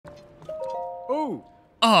Oh.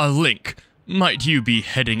 Ah, Link, might you be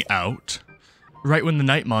heading out? Right when the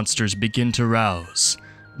night monsters begin to rouse.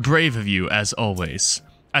 Brave of you, as always.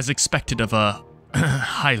 As expected of a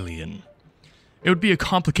Hylian. It would be a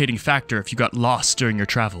complicating factor if you got lost during your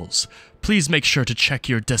travels. Please make sure to check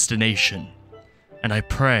your destination. And I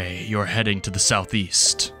pray you're heading to the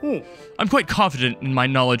southeast. I'm quite confident in my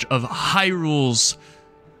knowledge of Hyrule's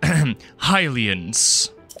Hylians.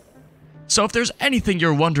 So if there's anything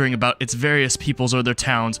you're wondering about its various peoples or their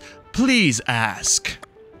towns, please ask.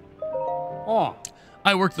 Oh.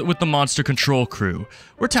 I work with the monster control crew.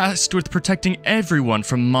 We're tasked with protecting everyone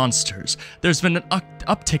from monsters. There's been an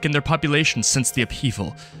uptick in their population since the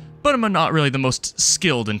upheaval, but I'm not really the most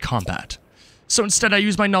skilled in combat. So instead I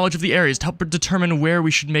use my knowledge of the areas to help determine where we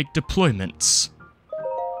should make deployments.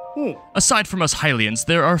 Aside from us Hylians,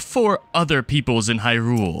 there are 4 other peoples in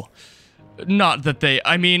Hyrule. Not that they,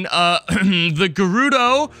 I mean, the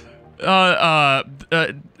Gerudo, I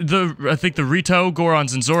think the Rito,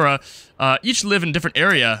 Gorons, and Zora, each live in a different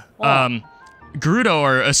area. Gerudo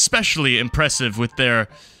are especially impressive with their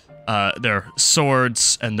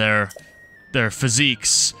swords and their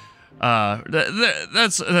physiques.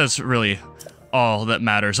 That's really all that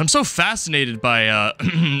matters. I'm so fascinated by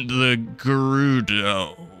the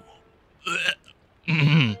Gerudo.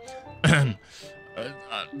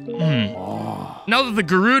 Now that the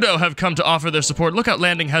Gerudo have come to offer their support, Lookout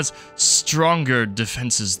Landing has stronger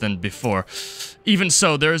defenses than before. Even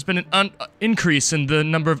so, there has been an increase in the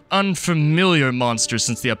number of unfamiliar monsters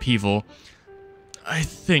since the upheaval. I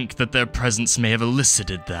think that their presence may have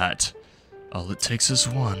elicited that. All it takes is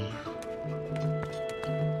one.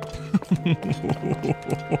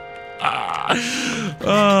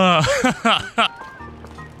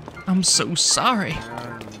 I'm so sorry.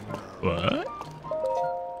 What?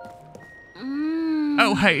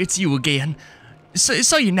 Oh, hey, it's you again.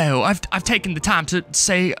 So you know, I've taken the time to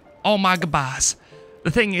say all my goodbyes.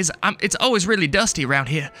 The thing is, it's always really dusty around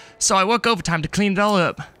here, so I work overtime to clean it all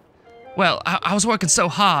up. Well, I was working so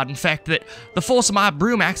hard, in fact, that the force of my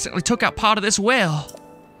broom accidentally took out part of this well.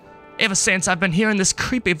 Ever since I've been hearing this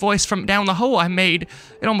creepy voice from down the hole I made,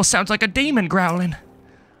 it almost sounds like a demon growling.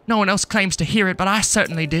 No one else claims to hear it, but I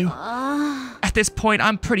certainly do. At this point,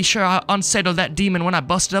 I'm pretty sure I unsettled that demon when I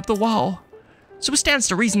busted up the wall. So it stands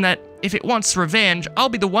to reason that if it wants revenge, I'll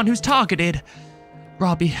be the one who's targeted.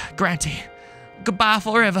 Robbie, Granty, goodbye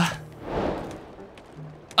forever.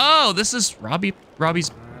 Oh, this is Robbie's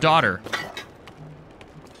daughter.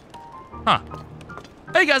 Huh.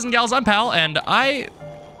 Hey guys and gals, I'm Pal, and I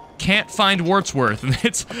can't find Wordsworth.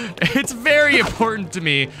 It's very important to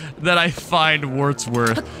me that I find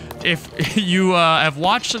Wordsworth. If you have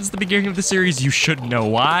watched since the beginning of the series, you should know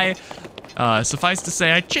why. Suffice to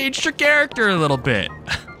say, I changed her character a little bit.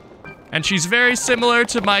 And she's very similar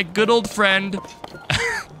to my good old friend,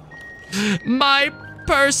 my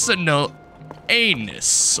personal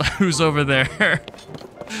anus, who's over there.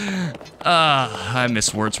 I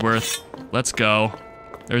miss Wordsworth. Let's go.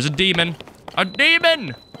 There's a demon. A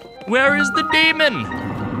demon! Where is the demon?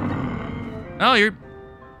 Oh, you're...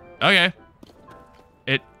 Okay.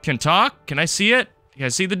 It can talk? Can I see it? Can I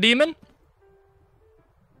see the demon?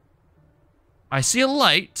 I see a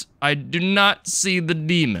light. I do not see the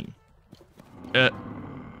demon.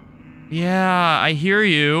 Yeah, I hear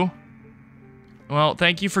you. Well,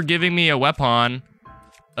 thank you for giving me a weapon.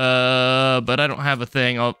 But I don't have a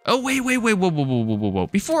thing. Oh, wait, whoa.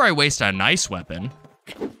 Before I waste a nice weapon.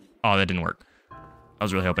 Oh, that didn't work. I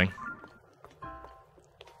was really hoping.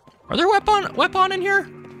 Are there weapon in here?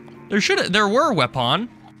 There were weapon.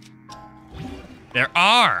 There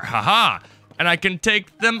are, haha. And I can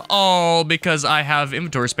take them all because I have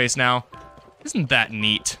inventory space now. Isn't that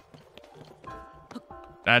neat?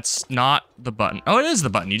 That's not the button. Oh, it is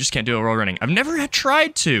the button. You just can't do it while running. I've never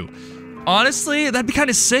tried to. Honestly, that'd be kind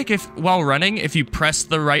of sick if, while running, if you press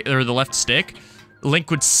the right or the left stick,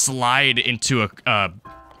 Link would slide into a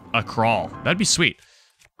crawl. That'd be sweet.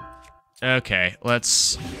 Okay,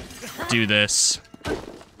 let's do this.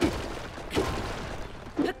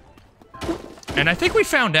 And I think we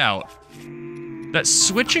found out that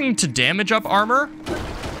switching to damage up armor,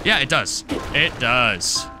 yeah, it does. It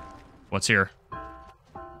does. What's here?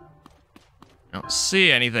 I don't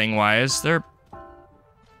see anything. Why is there?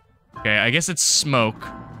 Okay, I guess it's smoke.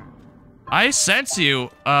 I sense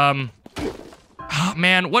you. Oh,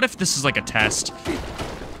 man, what if this is like a test?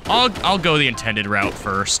 I'll go the intended route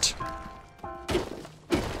first.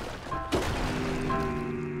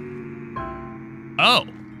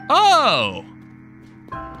 Oh,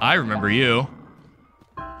 I remember you.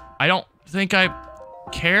 I don't think I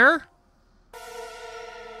care.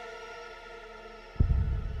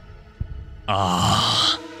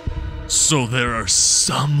 Ah, so there are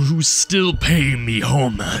some who still pay me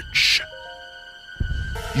homage.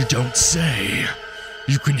 You don't say.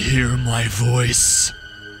 You can hear my voice.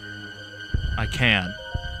 I can.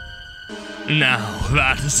 Now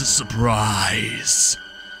that is a surprise.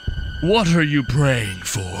 What are you praying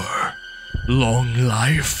for? Long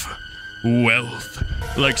life? Wealth?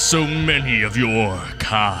 Like so many of your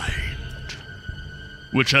kind?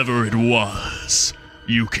 Whichever it was,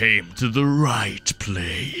 you came to the right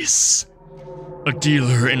place. A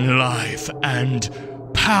dealer in life and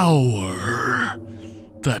power.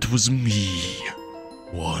 That was me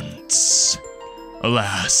once.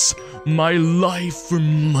 Alas, my life for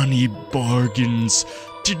money bargains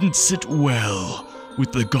didn't sit well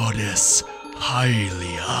with the goddess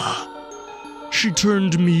Hylia. She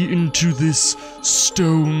turned me into this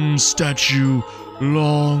stone statue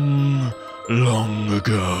long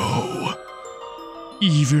ago.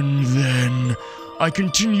 Even then, I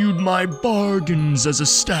continued my bargains as a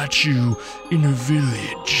statue in a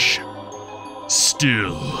village.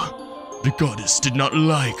 Still, the goddess did not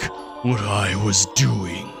like what I was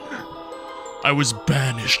doing. I was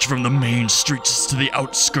banished from the main streets to the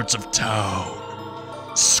outskirts of town,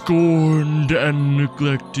 scorned and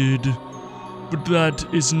neglected, but that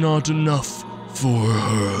is not enough for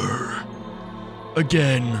her.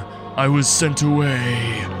 Again, I was sent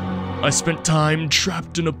away. I spent time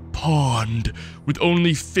trapped in a pond with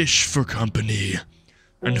only fish for company.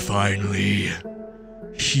 And finally,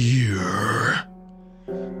 here.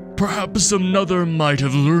 Perhaps another might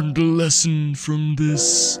have learned a lesson from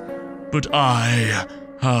this, but I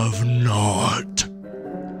have not.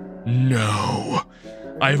 No,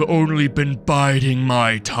 I've only been biding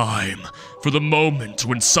my time for the moment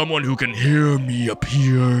when someone who can hear me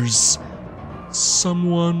appears.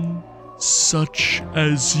 Someone such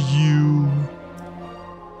as you.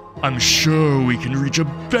 I'm sure we can reach a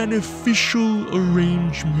beneficial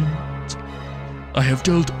arrangement. I have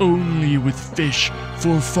dealt only with fish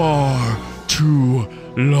for far too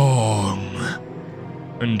long.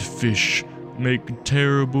 And fish make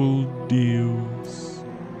terrible deals.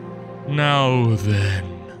 Now then,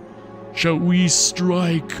 shall we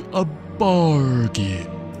strike a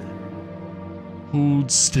bargain?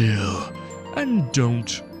 Hold still and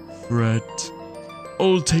don't fret.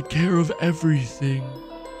 I'll take care of everything.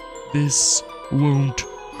 This won't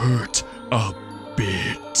hurt a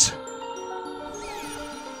bit.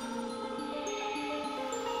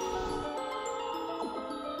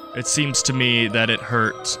 It seems to me that it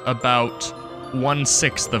hurt about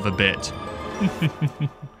 1/6 of a bit.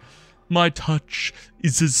 My touch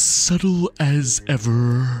is as subtle as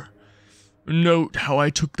ever. Note how I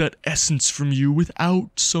took that essence from you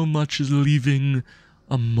without so much as leaving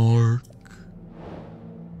a mark.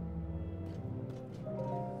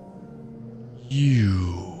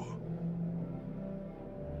 You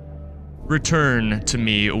return to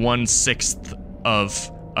me 1/6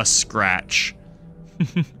 of a scratch.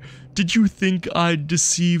 Did you think I'd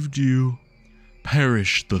deceived you?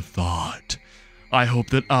 Perish the thought. I hope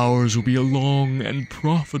that ours will be a long and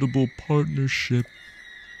profitable partnership.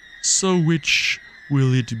 So which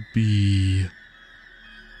will it be?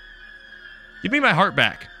 Give me my heart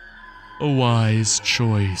back. A wise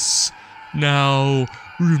choice. Now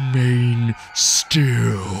remain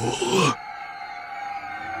still.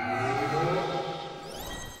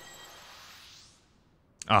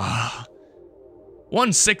 Ah.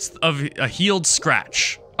 1/6 of a healed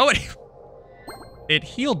scratch. Oh, it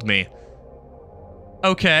healed me.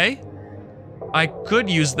 Okay. I could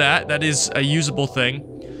use that. That is a usable thing.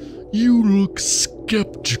 You look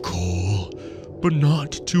skeptical, but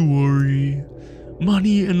not to worry.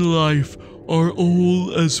 Money and life are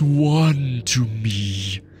all as one to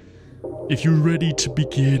me. If you're ready to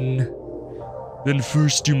begin, then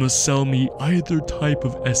first you must sell me either type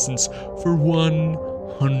of essence for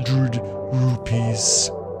 100 rupees.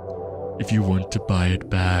 If you want to buy it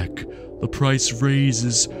back, the price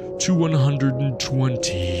raises to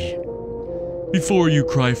 120. Before you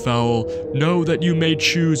cry foul, know that you may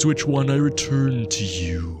choose which one I return to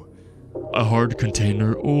you. A hard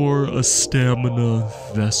container or a stamina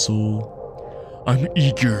vessel. I'm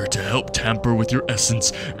eager to help tamper with your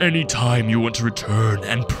essence anytime you want to return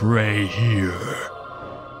and pray here.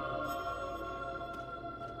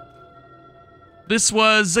 This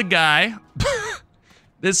was a guy.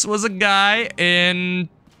 This was a guy in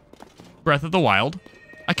Breath of the Wild.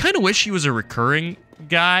 I kind of wish he was a recurring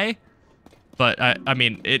guy, but I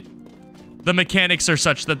mean, the mechanics are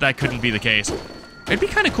such that that couldn't be the case. It'd be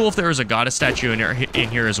kind of cool if there was a goddess statue in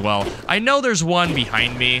here as well. I know there's one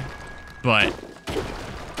behind me, but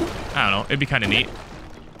I don't know. It'd be kind of neat.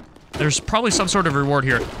 There's probably some sort of reward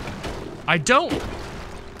here. I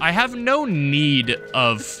have no need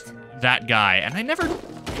of that guy, and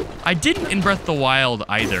I didn't in Breath of the Wild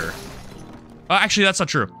either. Actually, that's not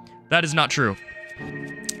true. That is not true.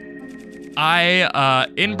 In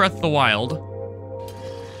Breath of the Wild...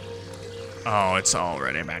 Oh, it's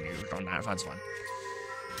already man used on that. That's fine.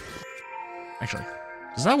 Actually,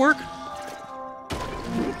 does that work?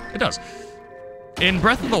 It does. In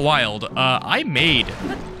Breath of the Wild, I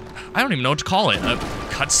don't even know what to call it, a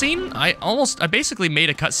cutscene? I basically made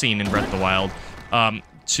a cutscene in Breath of the Wild,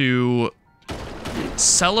 to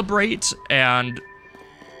celebrate and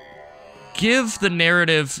give the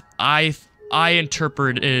narrative I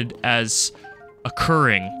interpreted as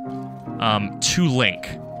occurring, to Link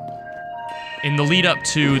in the lead up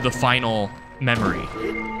to the final memory.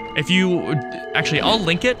 Actually, I'll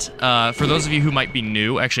link it, for those of you who might be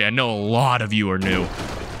new. Actually, I know a lot of you are new.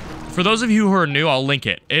 For those of you who are new, I'll link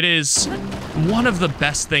it. It is one of the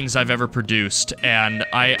best things I've ever produced, and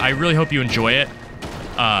I really hope you enjoy it.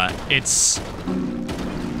 I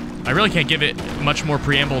really can't give it much more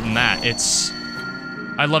preamble than that.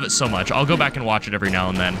 I love it so much. I'll go back and watch it every now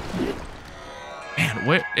and then.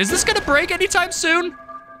 Man, is this gonna break anytime soon?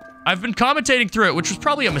 I've been commentating through it, which was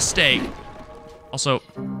probably a mistake. Also,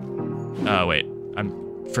 wait, I'm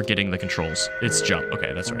forgetting the controls. It's jump.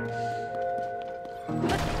 Okay, that's right.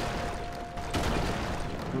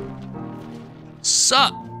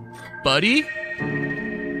 Sup, buddy?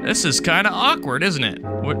 This is kind of awkward, isn't it?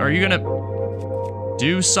 Are you gonna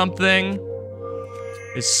do something?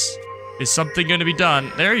 Is something gonna be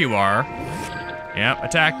done? There you are. Yep,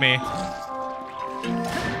 attack me.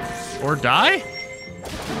 Or die?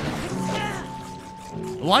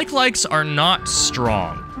 Likes are not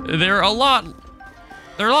strong. They're a lot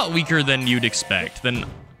weaker than you'd expect.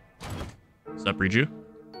 What's up, Riju?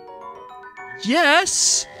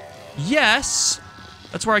 Yes! Yes!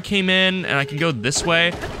 That's where I came in, and I can go this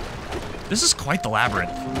way. This is quite the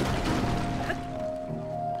labyrinth.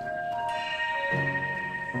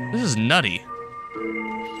 This is nutty.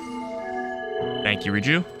 Thank you,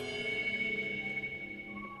 Riju.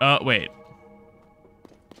 Wait.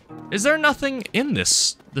 Is there nothing in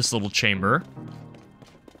this little chamber?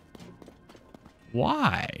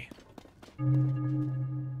 Why?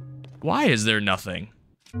 Why is there nothing?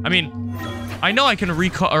 I mean, I know I can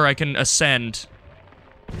I can ascend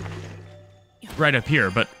right up here,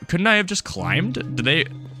 but couldn't I have just climbed? Do they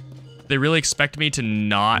really expect me to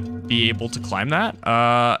not be able to climb that?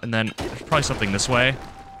 And then there's probably something this way.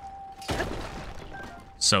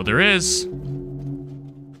 So there is.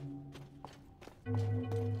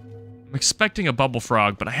 I'm expecting a bubble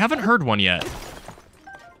frog, but I haven't heard one yet.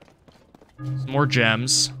 Some more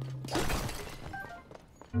gems.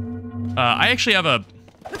 I actually have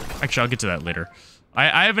Actually, I'll get to that later.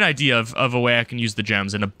 I have an idea of a way I can use the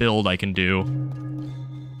gems and a build I can do.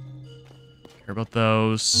 Care about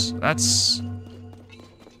those. That's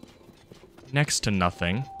next to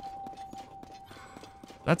nothing.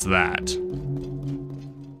 That's that.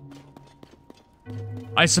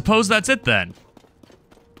 I suppose that's it then.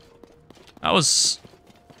 That was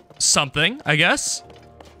something, I guess.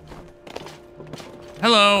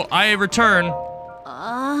 Hello, I return.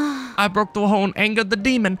 I broke the hole and angered the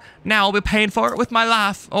demon. Now I'll be paying for it with my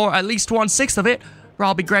life, or at least 1/6 of it, or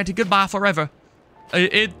I'll be granted goodbye forever.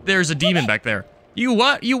 There's a demon back there. You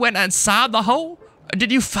what? You went inside the hole?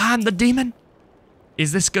 Did you find the demon?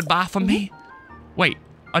 Is this goodbye for me? Wait,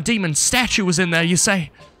 a demon statue was in there, you say?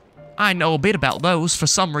 I know a bit about those for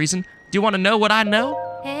some reason. Do you want to know what I know?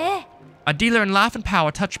 A dealer in life and power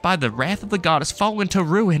touched by the wrath of the goddess fallen to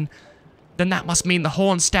ruin. Then that must mean the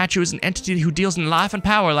horn statue is an entity who deals in life and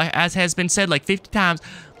power, like as has been said like 50 times,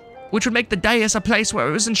 which would make the dais a place where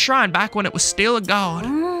it was enshrined back when it was still a god.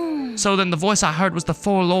 So then the voice I heard was the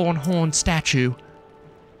forlorn horn statue.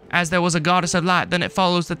 As there was a goddess of light, then it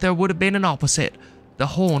follows that there would have been an opposite, the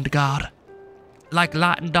horned god. Like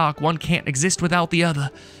light and dark, one can't exist without the other.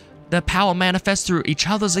 Their power manifests through each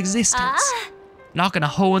other's existence. Knocking a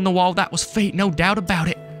hole in the wall, that was fate, no doubt about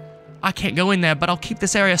it. I can't go in there, but I'll keep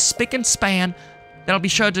this area spick and span. Then I'll be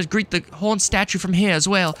sure to greet the horn statue from here as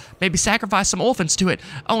well. Maybe sacrifice some orphans to it.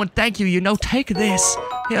 Oh, and thank you, take this.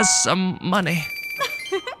 Here's some money.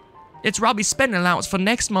 It's Robbie's spending allowance for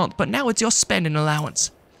next month, but now it's your spending allowance.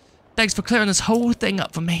 Thanks for clearing this whole thing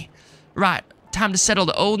up for me. Right, time to settle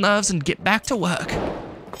the old nerves and get back to work.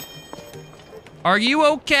 Are you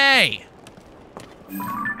okay?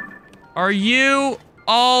 Are you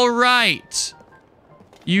all right?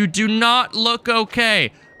 You do not look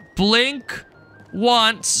okay. Blink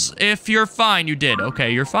once if you're fine. You did.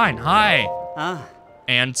 Okay, you're fine. Hi.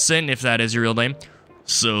 Anson, if that is your real name.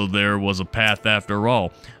 So there was a path after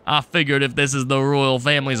all. I figured if this is the royal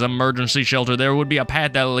family's emergency shelter, there would be a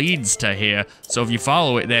path that leads to here. So if you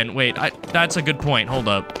follow it then, wait, that's a good point. Hold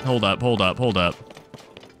up.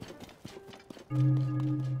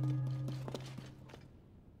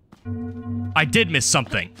 I did miss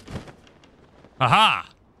something. Aha!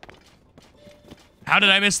 How did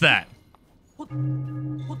I miss that?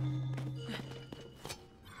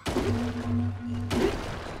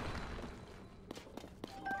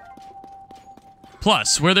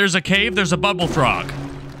 Plus, where there's a cave, there's a bubble frog.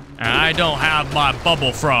 And I don't have my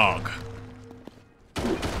bubble frog.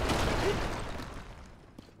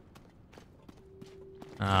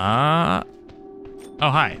 Oh,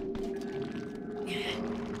 hi.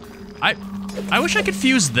 I wish I could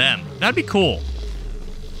fuse them. That'd be cool.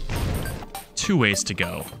 2 ways to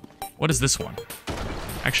go. What is this one?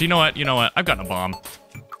 Actually, you know what? I've got a bomb.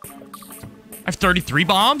 I have 33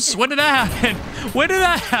 bombs? When did that happen? When did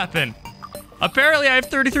that happen? Apparently I have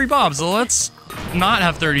 33 bombs, so let's not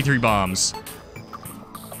have 33 bombs.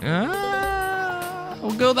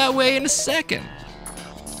 We'll go that way in a second.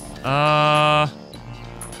 I'm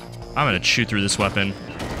gonna chew through this weapon.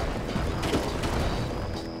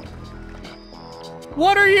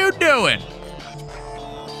 What are you doing?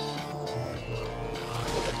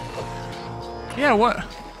 Yeah, what?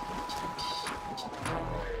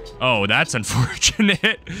 Oh, that's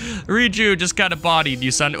unfortunate. Riju just got bodied,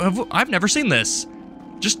 you son. I've never seen this.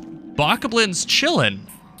 Just Bokoblins chilling.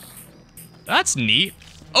 That's neat.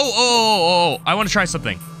 Oh, I want to try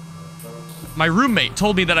something. My roommate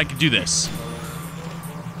told me that I could do this.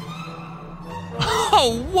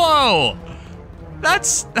 Oh, whoa.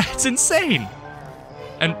 That's insane.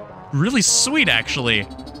 And really sweet, actually.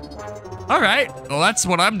 All right, well, that's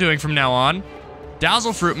what I'm doing from now on.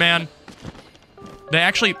 Dazzle Fruit, man.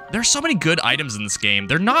 There's so many good items in this game.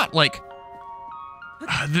 They're not like,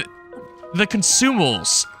 the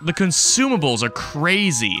consumables. The consumables are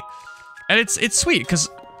crazy. And it's sweet, because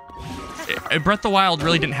Breath of the Wild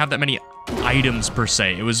really didn't have that many items per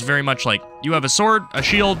se. It was very much like, you have a sword, a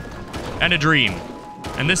shield, and a dream.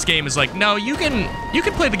 And this game is like, no, you can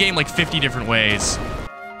play the game like 50 different ways.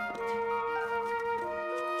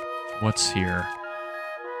 What's here?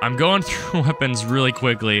 I'm going through weapons really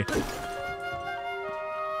quickly.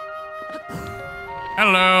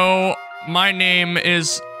 Hello, my name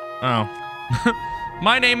is... Oh.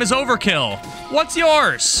 My name is Overkill. What's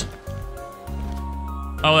yours?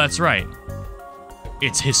 Oh, that's right.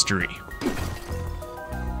 It's history.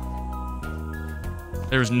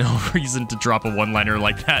 There's no reason to drop a one-liner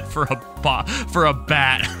like that for a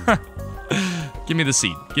bat. Give me the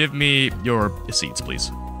seed. Give me your seeds, please.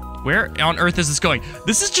 Where on earth is this going?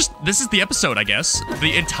 This is the episode, I guess.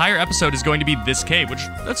 The entire episode is going to be this cave, which,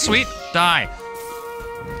 that's sweet. Die.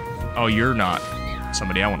 Oh, you're not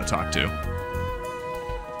somebody I want to talk to.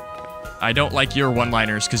 I don't like your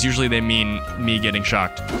one-liners, because usually they mean me getting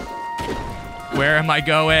shocked. Where am I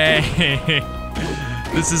going?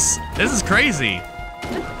 This is crazy.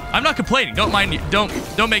 I'm not complaining. Don't mind.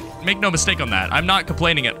 Don't make no mistake on that. I'm not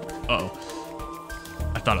complaining at. Uh-oh.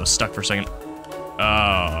 I thought I was stuck for a second.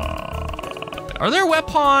 Are there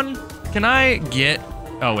weapon? Can I get?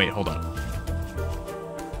 Oh wait, hold on.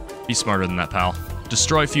 Be smarter than that, pal.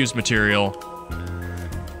 Destroy fused material.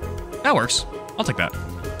 That works. I'll take that.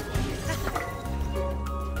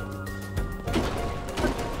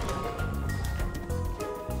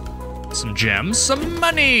 Some gems, some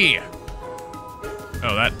money.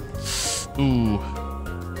 Oh, that. Ooh.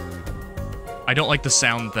 I don't like the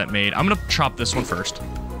sound that made. I'm gonna chop this one first.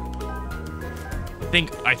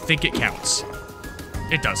 I think it counts.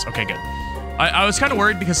 It does. Okay, good. I was kind of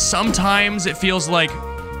worried because sometimes it feels like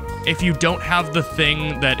if you don't have the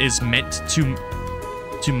thing that is meant to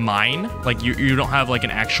mine, like you don't have like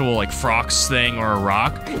an actual like Frox thing or a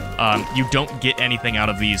rock, you don't get anything out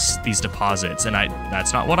of these deposits, and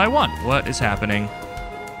that's not what I want. What is happening?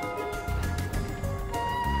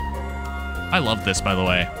 I love this, by the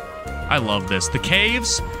way. I love this. The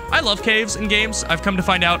caves. I love caves in games. I've come to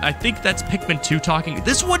find out. I think that's Pikmin 2 talking.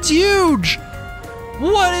 This one's huge.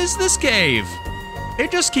 What is this cave?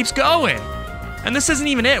 It just keeps going. And this isn't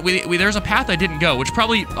even it. There's a path I didn't go, which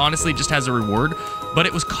probably honestly just has a reward, but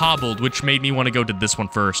it was cobbled, which made me want to go to this one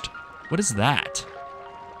first. What is that?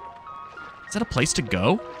 Is that a place to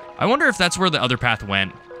go? I wonder if that's where the other path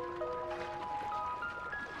went.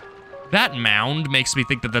 That mound makes me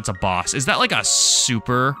think that that's a boss. Is that like a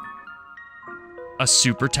super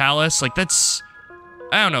talus? Like that's,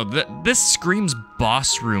 I don't know. This screams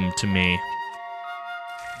boss room to me.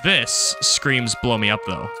 This screams blow me up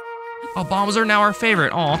though. Oh, bombs are now our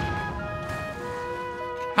favorite. Aw.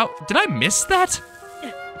 How, did I miss that?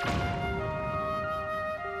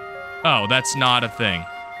 Oh, that's not a thing.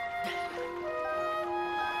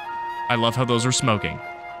 I love how those are smoking.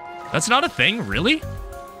 That's not a thing, really?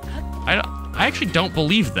 I actually don't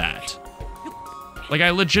believe that. Like,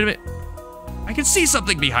 I can see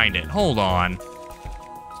something behind it. Hold on.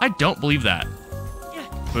 I don't believe that.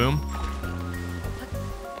 Boom.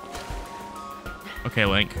 Okay,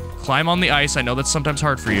 Link. Climb on the ice. I know that's sometimes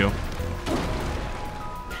hard for you.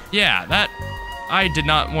 Yeah, I did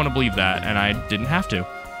not want to believe that, and I didn't have to.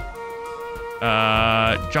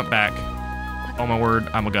 Jump back. Oh my word,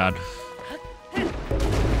 I'm a god.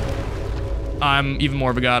 I'm even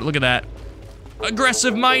more of a god. Look at that.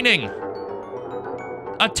 Aggressive mining.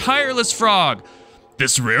 A tireless frog.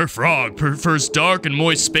 This rare frog prefers dark and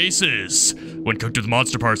moist spaces. When cooked with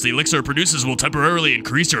monster parts, the elixir it produces will temporarily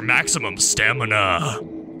increase your maximum stamina.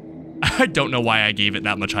 I don't know why I gave it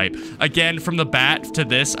that much hype. Again, from the bat to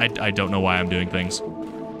this, I don't know why I'm doing things.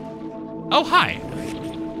 Oh, hi.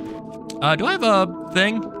 Do I have a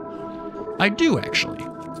thing? I do, actually.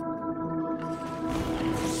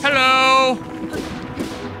 Hello!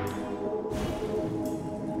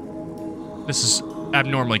 This is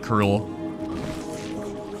abnormally cruel.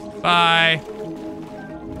 Bye.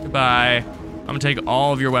 Goodbye. I'm gonna take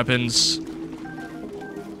all of your weapons.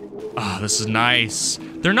 Ah, oh, this is nice.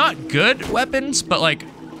 They're not good weapons, but like,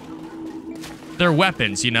 they're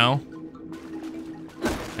weapons, you know?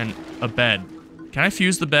 And a bed. Can I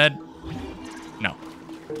fuse the bed? No.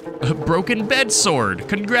 A broken bed sword.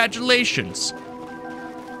 Congratulations.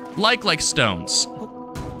 Like stones.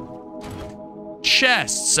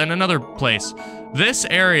 Chests and another place. This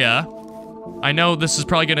area, I know this is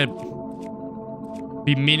probably gonna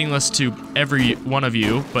be meaningless to every one of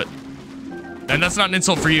you, but, and that's not an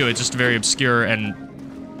insult for you, it's just very obscure and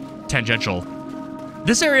tangential.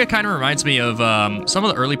 This area kind of reminds me of some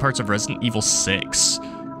of the early parts of Resident Evil 6.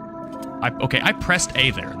 Okay, I pressed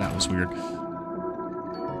A there, that was weird.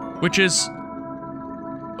 Which is,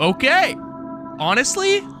 okay.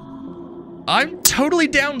 Honestly, I'm totally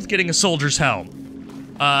down with getting a soldier's helm.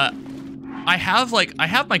 I have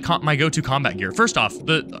my go-to combat gear. First off,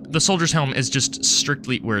 the soldier's helm is just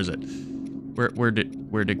strictly, where is it? Where'd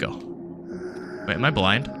it go? Wait, am I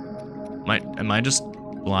blind? Am I just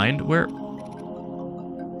blind? Where?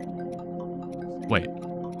 Wait.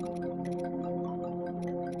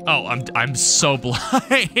 Oh, I'm so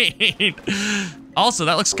blind. Also,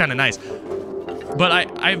 that looks kind of nice. But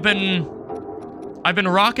I've been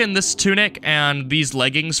rocking this tunic and these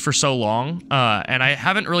leggings for so long, and I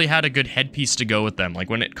haven't really had a good headpiece to go with them. Like,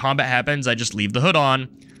 when combat happens, I just leave the hood on.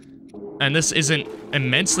 And this isn't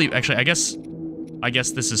immensely, actually, I guess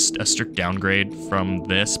this is a strict downgrade from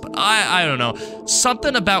this, but I don't know.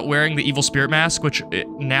 Something about wearing the Evil Spirit Mask, which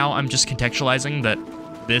now I'm just contextualizing that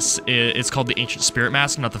it's called the Ancient Spirit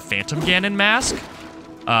Mask, not the Phantom Ganon Mask,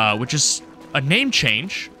 which is a name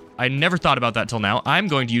change. I never thought about that till now. I'm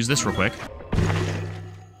going to use this real quick.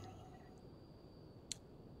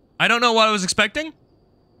 I don't know what I was expecting,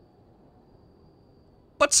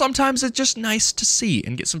 but sometimes it's just nice to see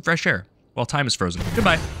and get some fresh air while time is frozen.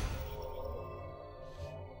 Goodbye.